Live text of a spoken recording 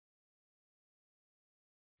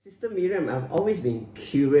Sister Miriam, I've always been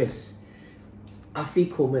curious.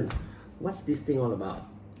 Afikomen, what's this thing all about?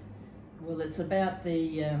 Well, it's about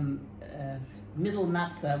the middle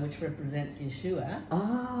matzah, which represents Yeshua.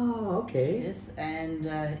 Oh, okay. Yes, and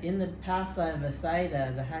in the Passover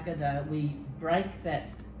Seder, the Haggadah, we break that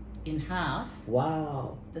in half.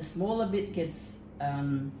 Wow. The smaller bit gets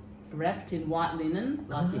wrapped in white linen,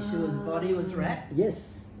 like Yeshua's body was wrapped.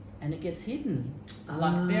 Yes. And it gets hidden,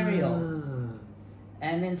 like burial.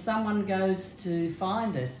 And then someone goes to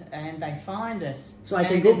find it, and they find it. So I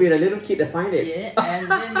can go with a little kid to find it. Yeah, and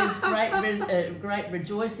then there's great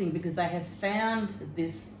rejoicing because they have found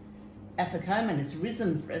this afikoman. It's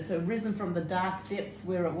risen from the dark depths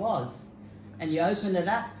where it was, and you open it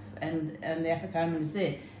up, and the afikoman is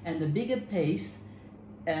there, and the bigger piece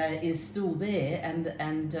is still there,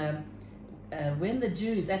 and when the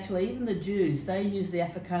Jews, actually even the Jews, they use the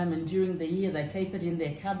afikoman during the year. They keep it in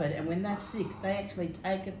their cupboard, and when they're sick, they actually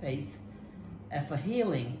take a piece for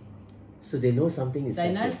healing. So they know something is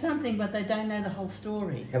They know something, but they don't know the whole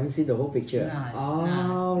story. Haven't seen the whole picture? No. Oh,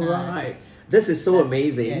 no. right. This is so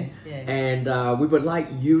amazing. Yeah. And we would like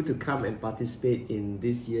you to come and participate in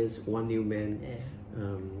this year's One New Man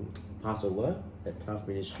Passover at Tough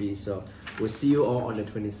Ministry. So we'll see you all on the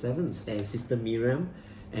 27th. And Sister Miriam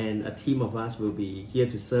and a team of us will be here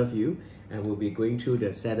to serve you. And we'll be going through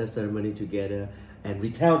the Seder ceremony together and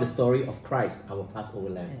retell the story of Christ, our Passover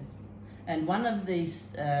Lamb. Yes. And one of these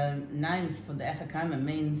names for the afikoman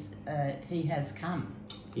means he has come.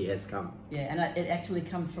 He has come. Yeah, and it actually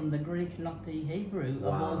comes from the Greek, not the Hebrew,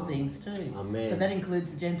 of all things too. Amen. So that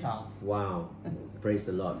includes the Gentiles. Wow. Praise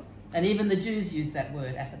the Lord. And even the Jews use that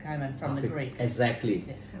word, afikoman, from the Greek. Exactly.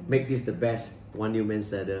 Yeah. Make this the best One New Man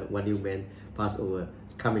Seder, One New Man Passover.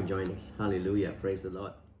 Come and join us. Hallelujah. Praise the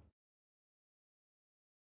Lord.